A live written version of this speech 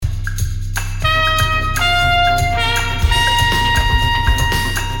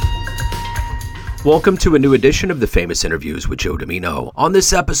Welcome to a new edition of the Famous Interviews with Joe Domino. On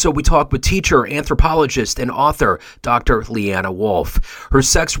this episode, we talk with teacher, anthropologist, and author Dr. Leanna Wolfe. Her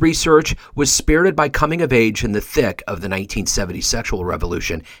sex research was spirited by coming of age in the thick of the 1970s sexual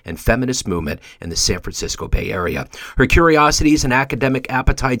revolution and feminist movement in the San Francisco Bay Area. Her curiosities and academic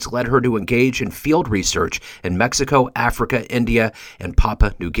appetites led her to engage in field research in Mexico, Africa, India, and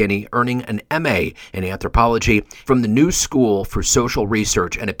Papua New Guinea, earning an MA in anthropology from the New School for Social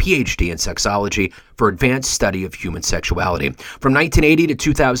Research and a PhD in sexology for advanced study of human sexuality. From 1980 to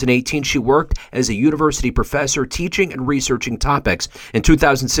 2018, she worked as a university professor teaching and researching topics. In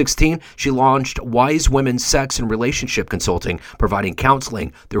 2016, she launched Wise Women's Sex and Relationship Consulting, providing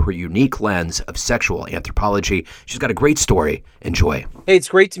counseling through her unique lens of sexual anthropology. She's got a great story. Enjoy. Hey, it's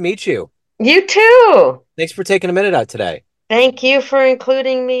great to meet you. You too. Thanks for taking a minute out today. Thank you for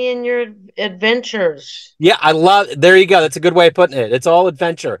including me in your adventures. Yeah, there you go. That's a good way of putting it. It's all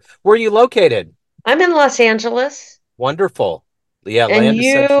adventure. Where are you located? I'm in Los Angeles. Wonderful. Yeah, And land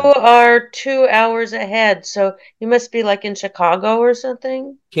you essential. are 2 hours ahead, so you must be like in Chicago or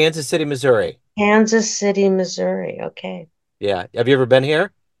something? Kansas City, Missouri. Kansas City, Missouri. Okay. Yeah. Have you ever been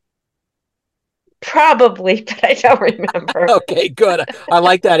here? Probably, but I don't remember. Okay, good. I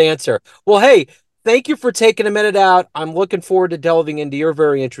like that answer. Well, hey, thank you for taking a minute out. I'm looking forward to delving into your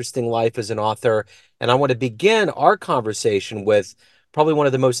very interesting life as an author. And I want to begin our conversation with probably one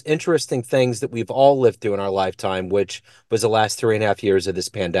of the most interesting things that we've all lived through in our lifetime, which was the last 3.5 years of this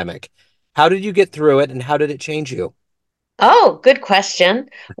pandemic. How did you get through it and how did it change you? Oh, good question.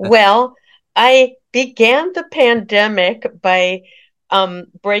 Well, I began the pandemic by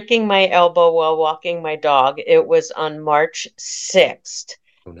breaking my elbow while walking my dog. It was on March 6th.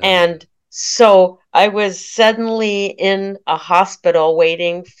 Oh, no. And so I was suddenly in a hospital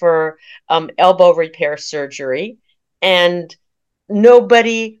waiting for elbow repair surgery. And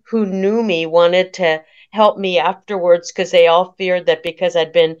nobody who knew me wanted to help me afterwards because they all feared that because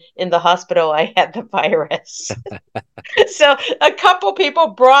I'd been in the hospital, I had the virus. So a couple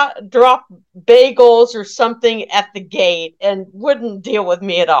people dropped bagels or something at the gate and wouldn't deal with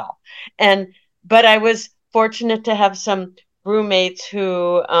me at all. But I was fortunate to have some roommates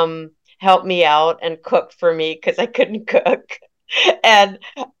who helped me out and cooked for me because I couldn't cook. And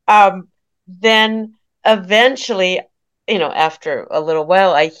then eventually, after a little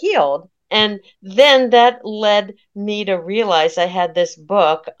while, I healed. And then that led me to realize I had this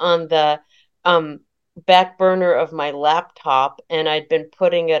book on the um, back burner of my laptop, and I'd been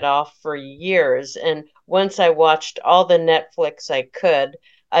putting it off for years. And once I watched all the Netflix I could,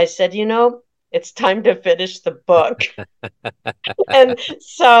 I said, it's time to finish the book. And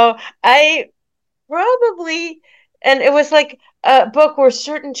so I probably, and it was like a book where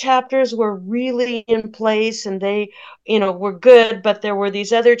certain chapters were really in place and they, were good, but there were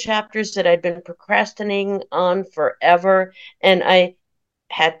these other chapters that I'd been procrastinating on forever, and I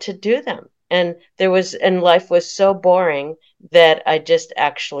had to do them. And life was so boring that I just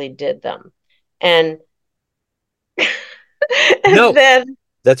actually did them. And and No, then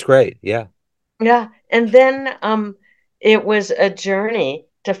that's great. Yeah. Yeah. And then it was a journey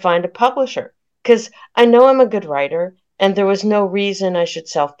to find a publisher because I know I'm a good writer and there was no reason I should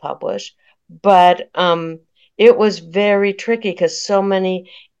self-publish. But it was very tricky because so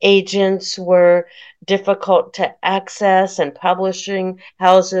many agents were difficult to access and publishing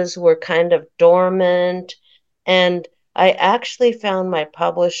houses were kind of dormant. And I actually found my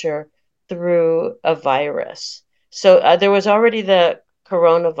publisher through a virus. So there was already the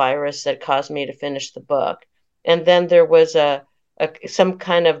coronavirus that caused me to finish the book. And then there was some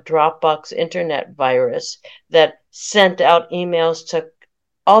kind of Dropbox internet virus that sent out emails to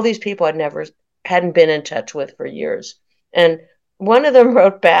all these people hadn't been in touch with for years. And one of them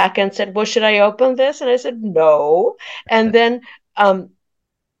wrote back and said, "Well, should I open this?" And I said, "No." And then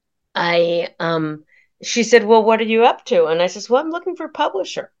I she said, "Well, what are you up to?" And I says, "Well, I'm looking for a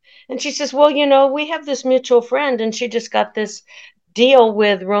publisher." And she says, "Well, we have this mutual friend and she just got this deal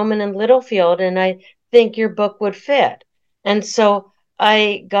with Roman and Littlefield, and I think your book would fit." And so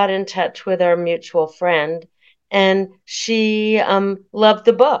I got in touch with our mutual friend, and she loved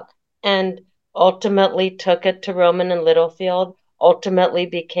the book and ultimately took it to Roman and Littlefield, ultimately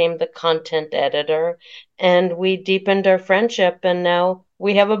became the content editor, and we deepened our friendship, and now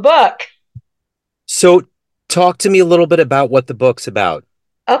we have a book. So talk to me a little bit about what the book's about.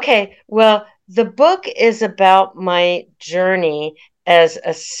 Okay, well, the book is about my journey as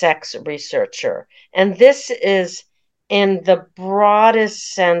a sex researcher. And this is in the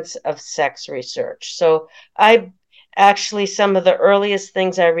broadest sense of sex research. So I actually, some of the earliest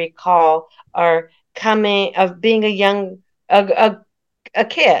things I recall are coming of being a a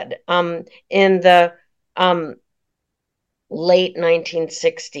kid in the um, late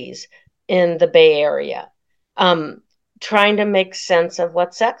 1960s in the Bay Area, um, trying to make sense of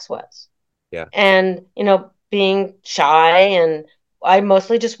what sex was. Yeah. And, being shy, and I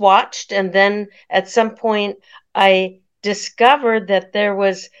mostly just watched. And then at some point, I discovered that there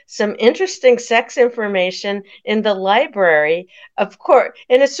was some interesting sex information in the library, of course,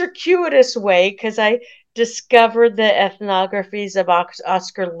 in a circuitous way, because I discovered the ethnographies of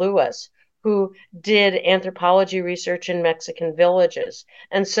Oscar Lewis, who did anthropology research in Mexican villages.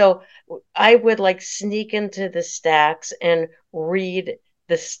 And so I would like sneak into the stacks and read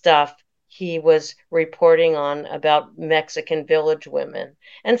the stuff he was reporting on about Mexican village women.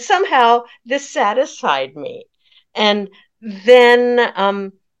 And somehow this satisfied me. And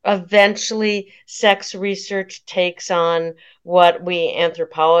then eventually, sex research takes on what we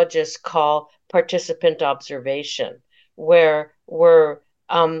anthropologists call participant observation, where we're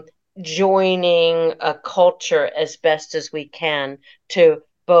um, joining a culture as best as we can to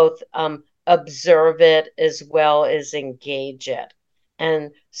both observe it as well as engage it.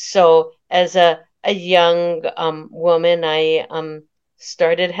 And so, as a young woman, I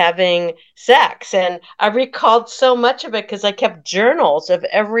started having sex, and I recalled so much of it because I kept journals of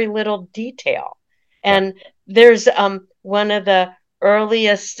every little detail. Yeah. And there's one of the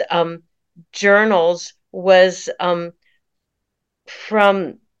earliest journals was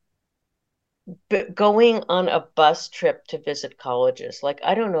from going on a bus trip to visit colleges. Like,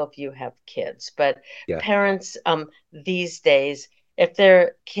 I don't know if you have kids, but Yeah. parents these days, if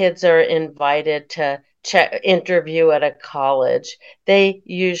their kids are invited to interview at a college, they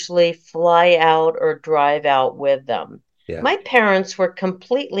usually fly out or drive out with them. Yeah. My parents were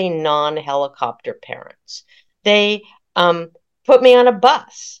completely non-helicopter parents. They um, put me on a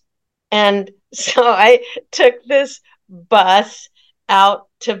bus. And so I took this bus out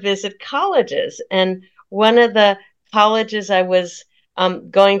to visit colleges. And one of the colleges I was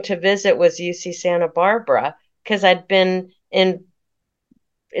going to visit was UC Santa Barbara, because I'd been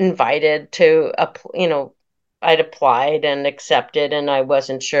invited to, I'd applied and accepted, and I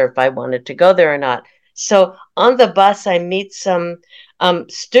wasn't sure if I wanted to go there or not. So on the bus, I meet some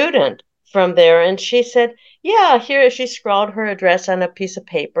student from there, and she said, "Yeah, here." She scrawled her address on a piece of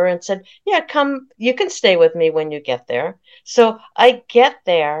paper and said, "Yeah, come, you can stay with me when you get there." So I get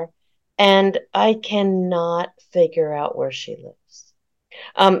there, and I cannot figure out where she lives.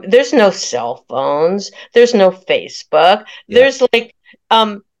 There's no cell phones. There's no Facebook. Yeah. There's like,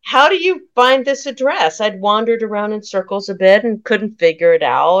 how do you find this address? I'd wandered around in circles a bit and couldn't figure it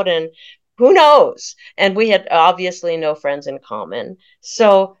out. And who knows? And we had obviously no friends in common.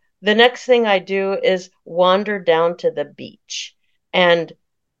 So the next thing I do is wander down to the beach. And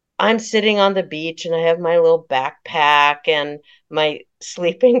I'm sitting on the beach, and I have my little backpack and my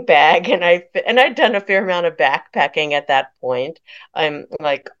sleeping bag, and I'd done a fair amount of backpacking at that point. I'm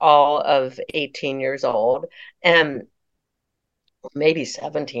like all of 18 years old, and maybe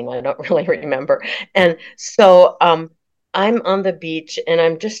 17, I don't really remember. Yeah. And so I'm on the beach, and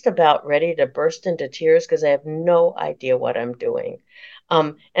I'm just about ready to burst into tears because I have no idea what I'm doing.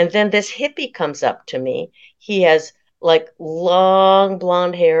 And then this hippie comes up to me. He has like long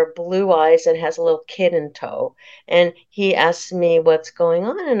blonde hair, blue eyes, and has a little kid in tow. And he asks me what's going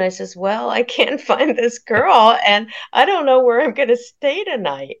on. And I says, "Well, I can't find this girl, and I don't know where I'm going to stay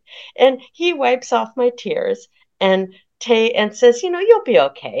tonight." And he wipes off my tears and and says, "You'll be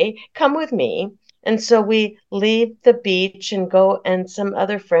okay. Come with me." And so we leave the beach and go, and some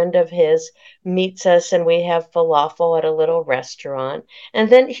other friend of his meets us, and we have falafel at a little restaurant. And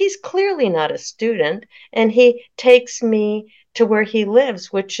then he's clearly not a student, and he takes me to where he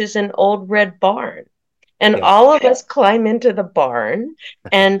lives, which is an old red barn. And Yeah. all of us climb into the barn,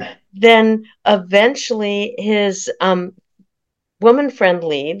 and then eventually his woman friend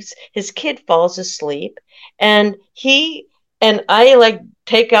leaves, his kid falls asleep, and I like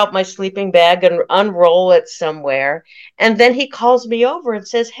take out my sleeping bag and unroll it somewhere. And then he calls me over and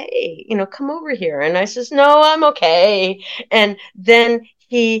says, "Hey, come over here." And I says, "No, I'm okay." And then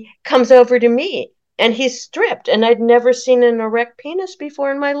he comes over to me, and he's stripped, and I'd never seen an erect penis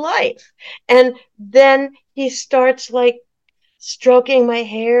before in my life. And then he starts like stroking my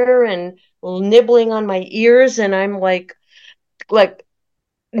hair and nibbling on my ears, and I'm like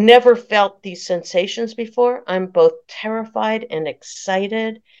never felt these sensations before. I'm both terrified and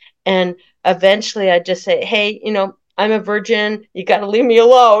excited. And eventually I just say, "Hey, I'm a virgin. You got to leave me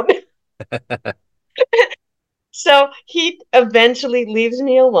alone." So he eventually leaves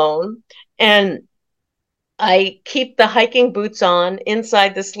me alone. And I keep the hiking boots on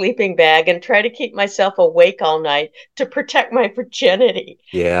inside the sleeping bag and try to keep myself awake all night to protect my virginity.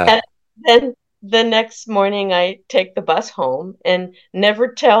 Yeah. And then the next morning, I take the bus home and never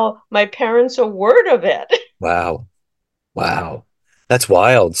tell my parents a word of it. Wow. Wow. That's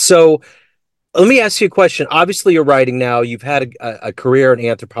wild. So let me ask you a question. Obviously, you're writing now. You've had a career in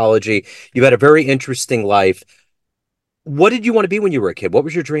anthropology. You've had a very interesting life. What did you want to be when you were a kid? What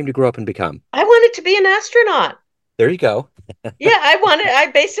was your dream to grow up and become? I wanted to be an astronaut. There you go. Yeah, I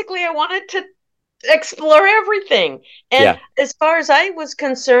wanted to explore everything. And Yeah. as far as I was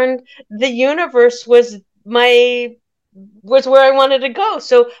concerned, the universe my was where I wanted to go.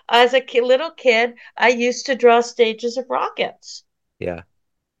 So as a little kid, I used to draw stages of rockets. Yeah.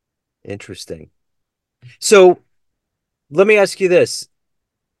 Interesting. So let me ask you this.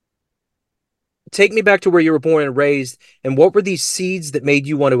 Take me back to where you were born and raised, and what were these seeds that made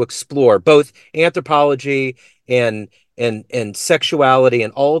you want to explore both anthropology and and sexuality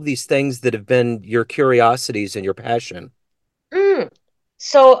and all of these things that have been your curiosities and your passion? Mm.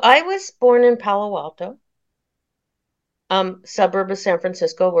 So I was born in Palo Alto, suburb of San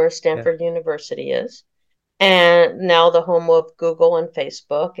Francisco, where Yeah. Stanford University is, and now the home of Google and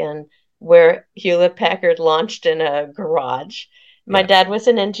Facebook, and where Hewlett Packard launched in a garage. My Yeah. dad was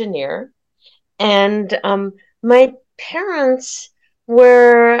an engineer, and my parents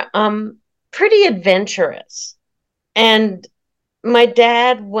were pretty adventurous. And my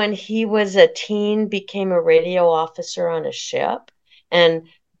dad, when he was a teen, became a radio officer on a ship and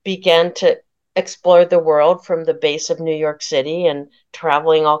began to explore the world from the base of New York City and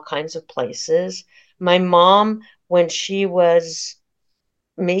traveling all kinds of places. My mom, when she was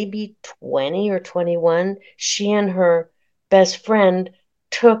maybe 20 or 21, she and her best friend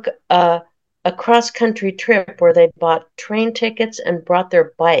took a cross country trip where they bought train tickets and brought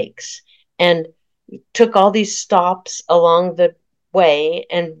their bikes and took all these stops along the way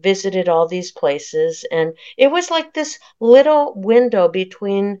and visited all these places. And it was like this little window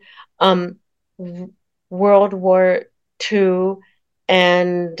between um, World War II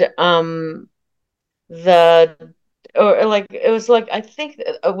and the or like it was like I think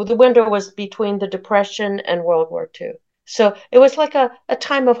the window was between the Depression and World War II. So it was like a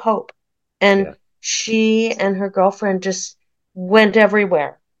time of hope. Yeah. And she and her girlfriend just went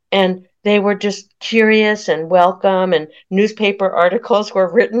everywhere. And they were just curious and welcome, and newspaper articles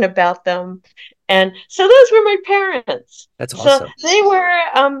were written about them. And so those were my parents. That's So awesome. they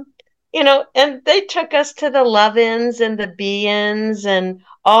were and they took us to the Love-ins and the Be-ins and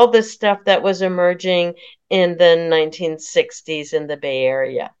all the stuff that was emerging in the 1960s in the Bay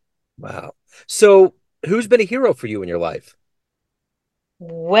Area. Wow. So who's been a hero for you in your life?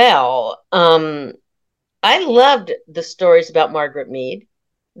 Well, I loved the stories about Margaret Mead,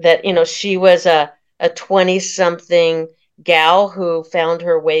 that, Yeah. she was a 20 something gal who found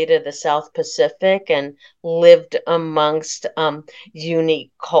her way to the South Pacific and lived amongst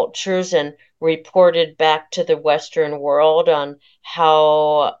unique cultures and reported back to the Western world on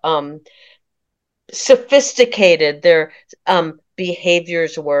how sophisticated their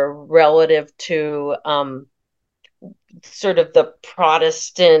behaviors were relative to sort of the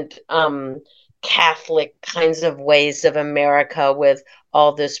Protestant Catholic kinds of ways of America with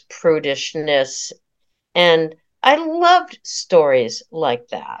all this prudishness. And I loved stories like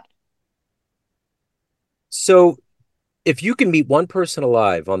that. So if you can meet one person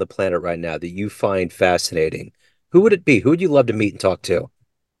alive on the planet right now that you find fascinating, who would it be? Who would you love to meet and talk to?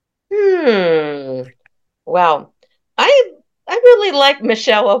 Hmm. Wow. I I really like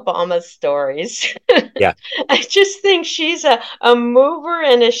Michelle Obama's stories. Yeah. I just think she's a mover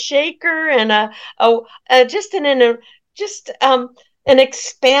and a shaker and a just just an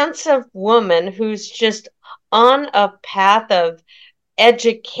expansive woman who's just on a path of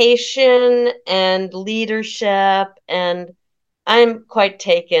education and leadership, and I'm quite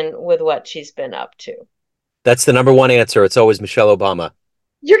taken with what she's been up to. That's the number one answer. It's always Michelle Obama.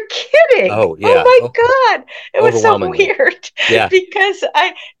 You're kidding. Oh, Oh yeah. my Oh, God. It was so overwhelmingly. weird Yeah. because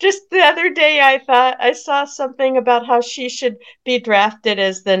I just the other day I thought I saw something about how she should be drafted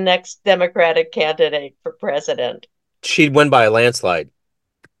as the next Democratic candidate for president. She'd win by a landslide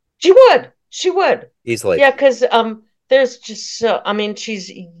She would. She would. easily. Yeah, because there's just so I mean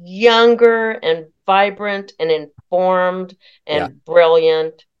she's younger and vibrant and informed Yeah. and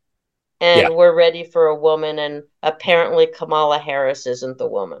brilliant, Yeah. and we're ready for a woman, and apparently Kamala Harris isn't the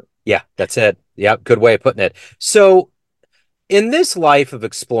woman. Yeah. That's it. Yeah. Good way of putting it. So In this life of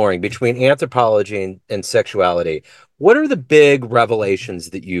exploring between anthropology and sexuality, what are the big revelations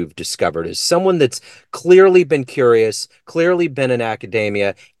that you've discovered as someone that's clearly been curious, clearly been in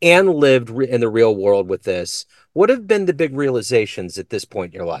academia, and lived in the real world with this? What have been the big realizations at this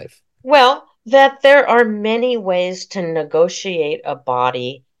point in your life? Well, that there are many ways to negotiate a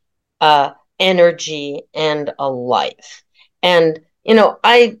body, energy, and a life. And,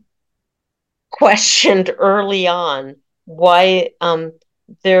 I questioned early on why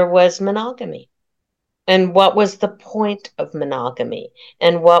there was monogamy. And what was the point of monogamy?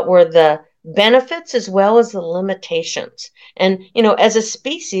 And what were the benefits as well as the limitations? And, as a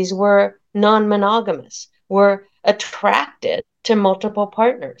species, we're non monogamous. We're attracted to multiple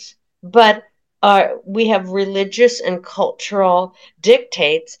partners. But we have religious and cultural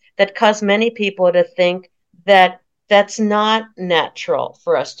dictates that cause many people to think that that's not natural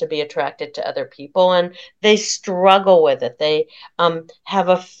for us to be attracted to other people. And they struggle with it. They have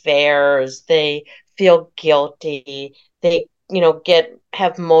affairs. They feel guilty. They, get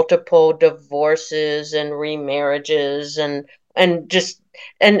have multiple divorces and remarriages and just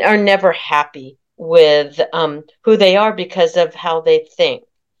and are never happy with who they are because of how they think.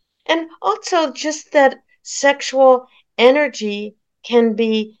 And also just that sexual energy can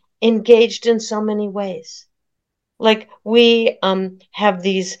be engaged in so many ways. Like we have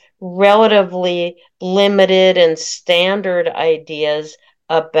these relatively limited and standard ideas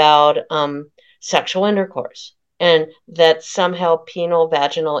about sexual intercourse, and that somehow penile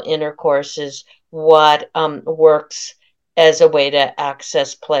vaginal intercourse is what works as a way to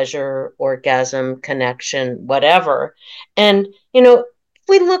access pleasure, orgasm, connection, whatever. And,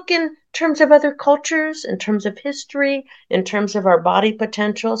 if we look in terms of other cultures, in terms of history, in terms of our body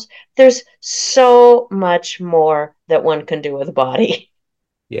potentials, there's so much more that one can do with a body.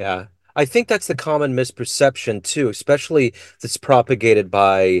 Yeah. I think that's the common misperception too, especially that's propagated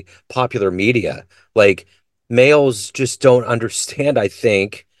by popular media. Like males just don't understand, I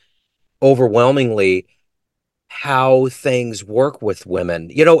think, overwhelmingly how things work with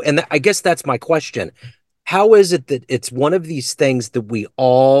women. And I guess that's my question. How is it that it's one of these things that we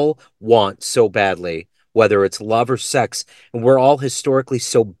all want so badly, whether it's love or sex, and we're all historically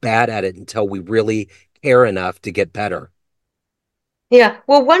so bad at it until we really care enough to get better? Yeah,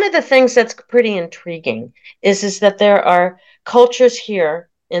 well, one of the things that's pretty intriguing is that there are cultures here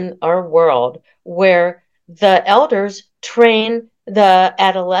in our world where the elders train the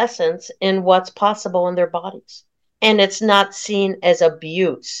adolescents in what's possible in their bodies. And it's not seen as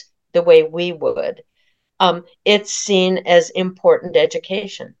abuse the way we would. It's seen as important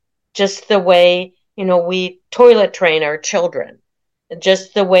education, just the way, we toilet train our children,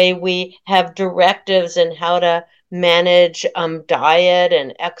 just the way we have directives in how to manage diet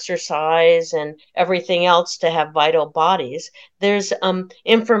and exercise and everything else to have vital bodies. There's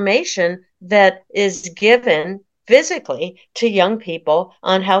information that is given physically to young people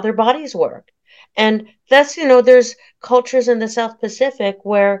on how their bodies work. And that's, there's cultures in the South Pacific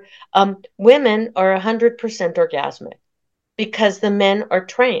where women are 100% orgasmic because the men are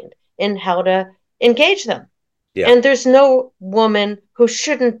trained in how to engage them. Yeah. And there's no woman who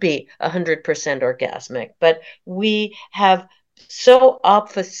shouldn't be 100% orgasmic, but we have so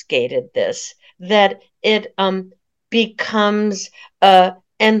obfuscated this that it becomes a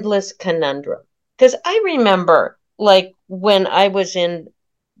endless conundrum. Because I remember, like, when I was in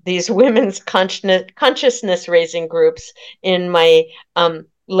these women's consciousness raising groups in my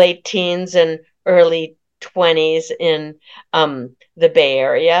late teens and early 20s in the Bay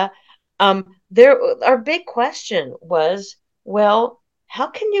Area, there our big question was, well,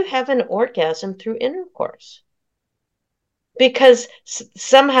 how can you have an orgasm through intercourse? Because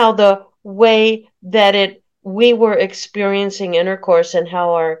somehow the way that it we were experiencing intercourse and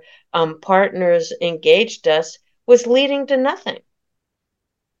how our partners engaged us was leading to nothing.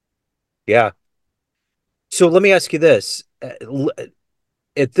 Yeah. So let me ask you this.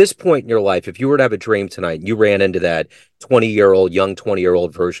 At this point in your life, if you were to have a dream tonight and you ran into that 20-year-old, young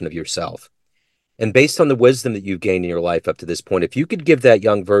 20-year-old version of yourself, and based on the wisdom that you've gained in your life up to this point, if you could give that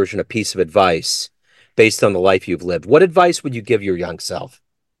young version a piece of advice based on the life you've lived, what advice would you give your young self?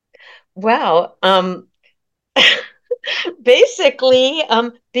 Wow. Basically,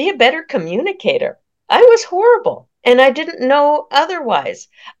 be a better communicator. I was horrible and I didn't know otherwise.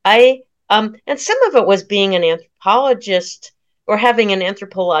 And some of it was being an anthropologist or having an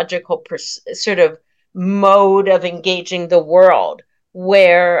anthropological sort of mode of engaging the world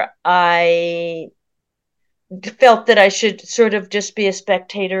where I felt that I should sort of just be a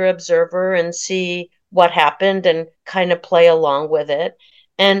spectator observer and see what happened and kind of play along with it.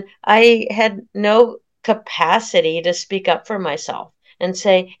 And I had no capacity to speak up for myself and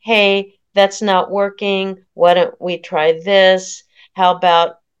say, hey, that's not working. Why don't we try this? How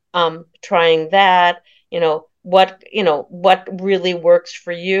about trying that? What really works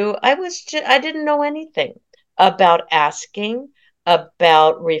for you? I didn't know anything about asking,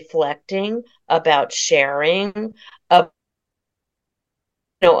 about reflecting, about sharing. Uh,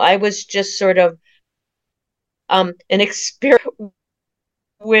 I was just sort of an experiment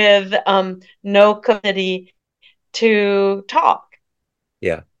with no capacity to talk.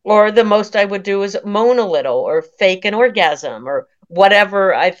 Yeah. Or the most I would do is moan a little or fake an orgasm or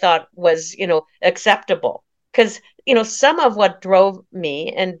whatever I thought was, acceptable. Because, some of what drove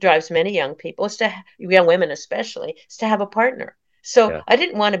me and drives many young people is young women especially, is to have a partner. So Yeah. I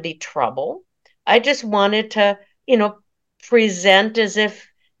didn't want to be trouble. I just wanted to, you know, present as if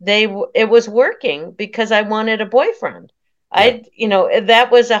it was working because I wanted a boyfriend. Yeah. That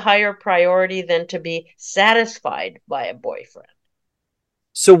was a higher priority than to be satisfied by a boyfriend.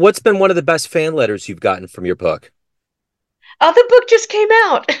 So, what's been one of the best fan letters you've gotten from your book? Oh, the book just came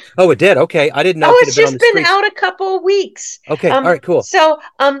out. Oh, it did. Okay. I didn't know Oh, if it had it's been on just the been streets. out a couple of weeks. Okay. All right. Cool.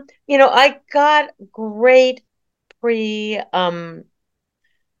 I got great pre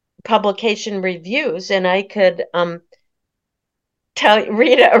publication reviews, and I could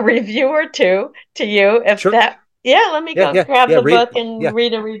read a review or two to you if Sure. that. Yeah, let me Yeah. go Yeah. grab Yeah. the Read. book and Yeah.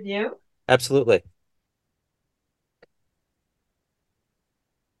 read a review. Absolutely.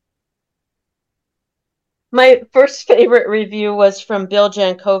 My first favorite review was from Bill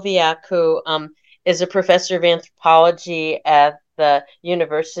Jankowiak, who is a professor of anthropology at the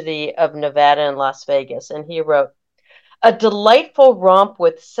University of Nevada in Las Vegas. And he wrote, a delightful romp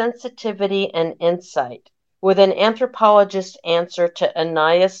with sensitivity and insight, with an anthropologist's answer to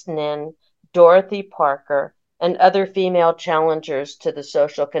Anais Nin, Dorothy Parker, and other female challengers to the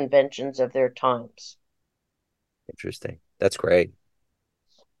social conventions of their times. Interesting. That's great.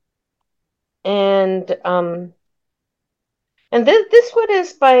 And this one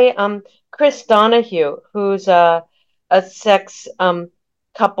is by Chris Donahue, who's a sex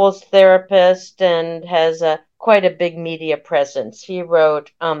couples therapist and has quite a big media presence. He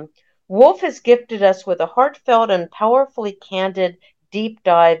wrote, Wolfe has gifted us with a heartfelt and powerfully candid deep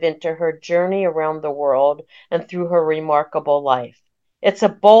dive into her journey around the world and through her remarkable life. It's a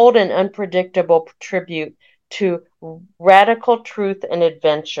bold and unpredictable tribute to radical truth and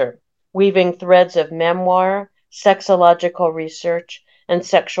adventure, weaving threads of memoir, sexological research, and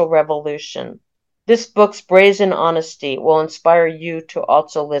sexual revolution. This book's brazen honesty will inspire you to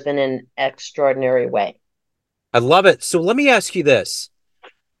also live in an extraordinary way. I love it. So, let me ask you this.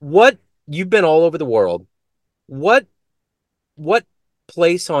 What You've been all over the world. What what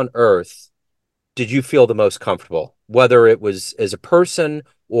place on earth did you feel the most comfortable, whether it was as a person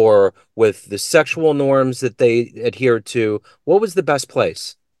or with the sexual norms that they adhered to? What was the best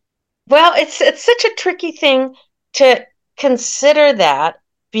place? Well, it's such a tricky thing to consider that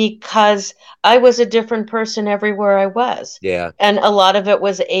because I was a different person everywhere I was, Yeah. and a lot of it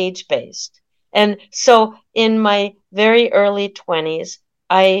was age based. And so in my very early 20s,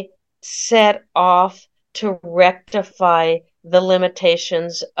 I set off to rectify the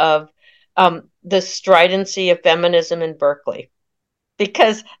limitations of the stridency of feminism in Berkeley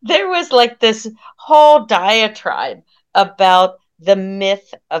because there was like this whole diatribe about the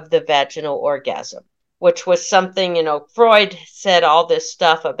myth of the vaginal orgasm, which was something, Freud said all this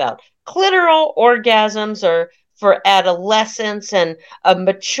stuff about clitoral orgasms or for adolescents, and a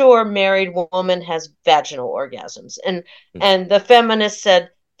mature married woman has vaginal orgasms. And the feminists said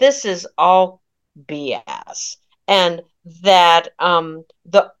this is all BS. And that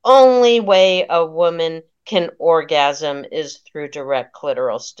the only way a woman can orgasm is through direct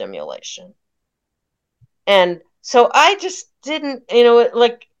clitoral stimulation. And so I just didn't, and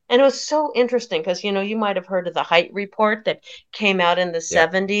it was so interesting because, you might have heard of the height report that came out in the Yeah.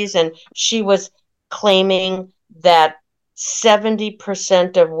 70s, and she was claiming that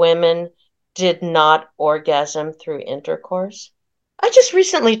 70% of women did not orgasm through intercourse. I just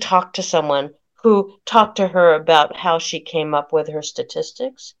recently talked to someone who talked to her about how she came up with her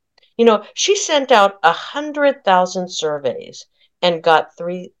statistics. She sent out 100,000 surveys and got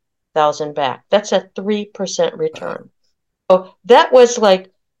 3,000 back. That's a 3% Wow. return. So that was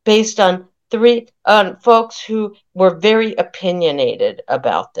like based on three on folks who were very opinionated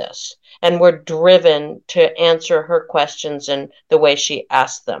about this and were driven to answer her questions in the way she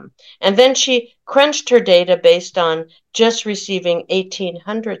asked them. And then she crunched her data based on just receiving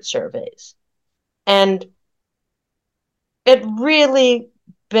 1,800 surveys. And it really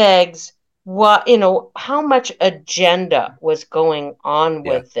begs how much agenda was going on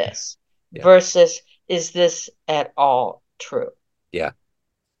Yeah. with this Yeah. versus is this at all true? Yeah,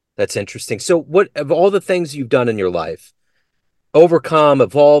 that's interesting. So, what of all the things you've done in your life, overcome,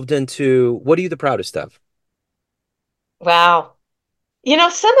 evolved into, what are you the proudest of? Wow.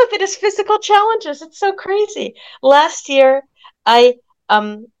 Some of it is physical challenges. It's so crazy. Last year, I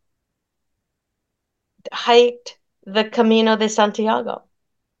um, hiked the Camino de Santiago,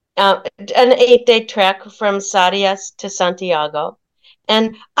 an 8-day trek from Sarias to Santiago.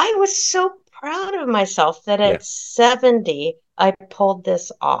 And I was so proud of myself that Yeah, at 70, I pulled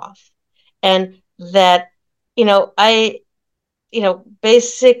this off. And that, I,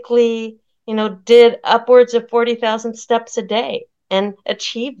 basically, did upwards of 40,000 steps a day and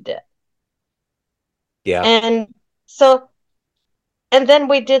achieved it. yeah, And so, and then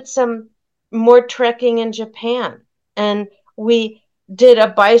we did some more trekking in Japan. And we did a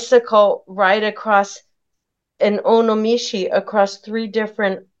bicycle ride across an onomishi across three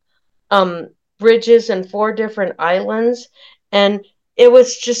different um, bridges and four different islands. And it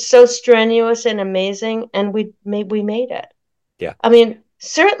was just so strenuous and amazing. And we made it. yeah, I mean,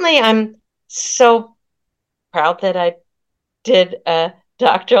 certainly I'm so proud that I did a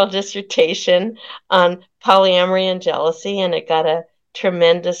doctoral dissertation on polyamory and jealousy, and it got a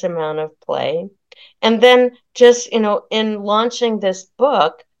tremendous amount of play. And then just, in launching this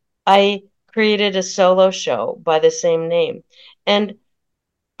book, I created a solo show by the same name. And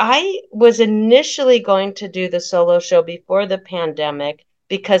I was initially going to do the solo show before the pandemic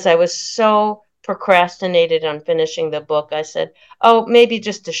because I was so procrastinated on finishing the book. I said, "Oh, maybe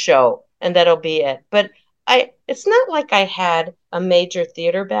just a show and that'll be it." But it's not like I had a major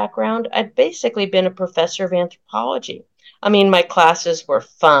theater background. I'd basically been a professor of anthropology. I mean, my classes were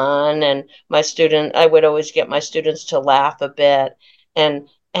fun and I would always get my students to laugh a bit and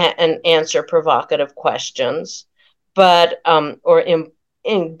answer provocative questions, but or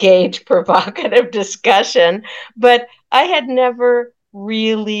engage provocative discussion, but I had never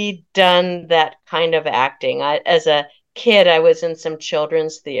really done that kind of acting. As a kid, I was in some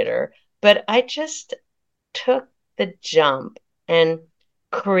children's theater, but I just took the jump and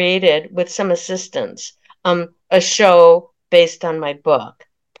created, with some assistance, a show based on my book,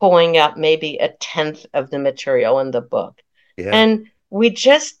 pulling out maybe a tenth of the material in the book. yeah. And we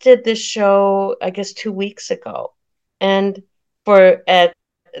just did this show, I guess, 2 weeks ago. And for at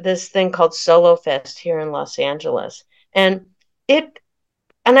this thing called Solo Fest here in Los Angeles. And it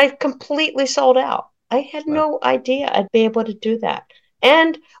and I completely sold out. I had Wow. no idea I'd be able to do that.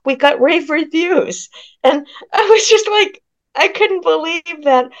 And we got rave reviews. And I was just like, I couldn't believe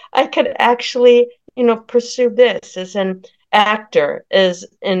that I could actually, pursue this as an actor, as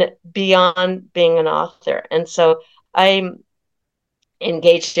in beyond being an author. And so I'm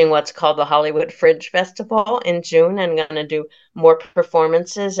engaged in what's called the Hollywood Fringe Festival in June. I'm going to do more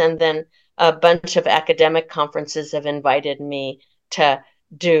performances, and then a bunch of academic conferences have invited me to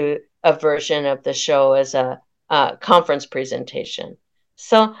do a version of the show as a conference presentation.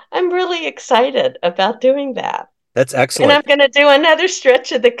 So I'm really excited about doing that. That's And I'm excellent. going to do another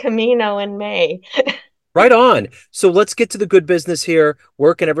stretch of the Camino in May. Right on. So let's get to the good business here.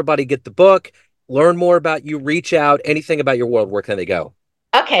 Where can everybody get the book? Learn more about you, reach out, anything about your world. Where can they go?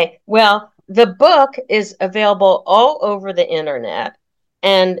 Okay, well, the book is available all over the internet,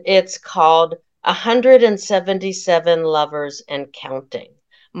 and it's called 177 Lovers and Counting: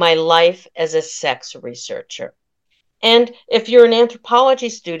 My Life as a Sex Researcher. And if you're an anthropology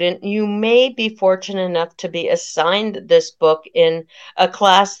student, you may be fortunate enough to be assigned this book in a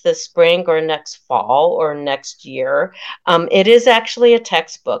class this spring or next fall or next year. It is actually a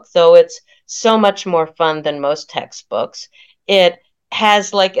textbook, though it's so much more fun than most textbooks. It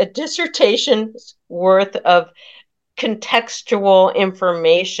has like a dissertation's worth of contextual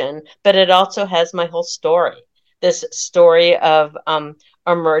information, but it also has my whole story. This story of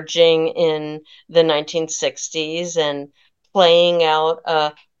emerging in the 1960s and playing out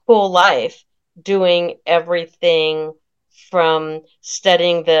a cool life, doing everything from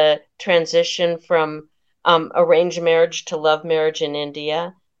studying the transition from arranged marriage to love marriage in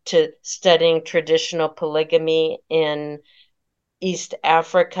India, to studying traditional polygamy in East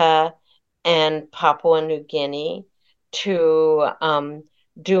Africa and Papua New Guinea, to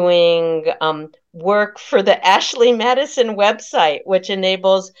doing work for the Ashley Madison website, which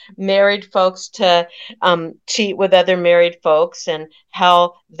enables married folks to cheat with other married folks, and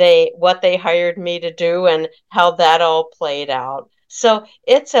what they hired me to do and how that all played out. So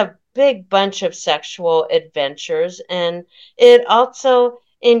it's a big bunch of sexual adventures, and it also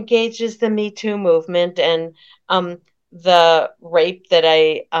engages the Me Too movement and the rape that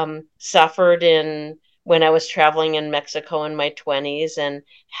I suffered in when I was traveling in Mexico in my 20s, and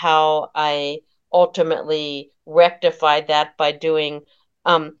how I ultimately rectified that by doing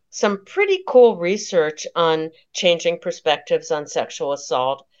some pretty cool research on changing perspectives on sexual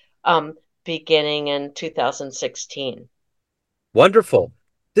assault beginning in 2016. Wonderful.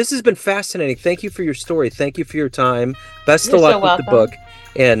 This has been fascinating. Thank you for your story. Thank you for your time. Best You're of so luck with the book. welcome.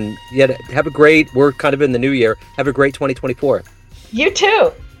 And yet, we're kind of in the new year. Have a great 2024. You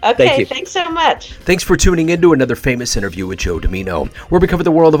too. Thank Okay, you. thanks so much. Thanks for tuning in to another famous interview with Joe Dimino, where we cover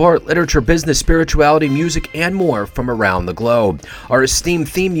the world of art, literature, business, spirituality, music, and more from around the globe. Our esteemed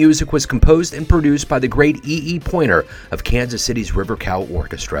theme music was composed and produced by the great E.E. Pointer of Kansas City's River Cow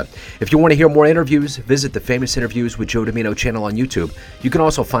Orchestra. If you want to hear more interviews, visit the Famous Interviews with Joe Dimino channel on YouTube. You can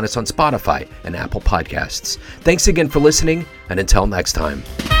also find us on Spotify and Apple Podcasts. Thanks again for listening, and until next time.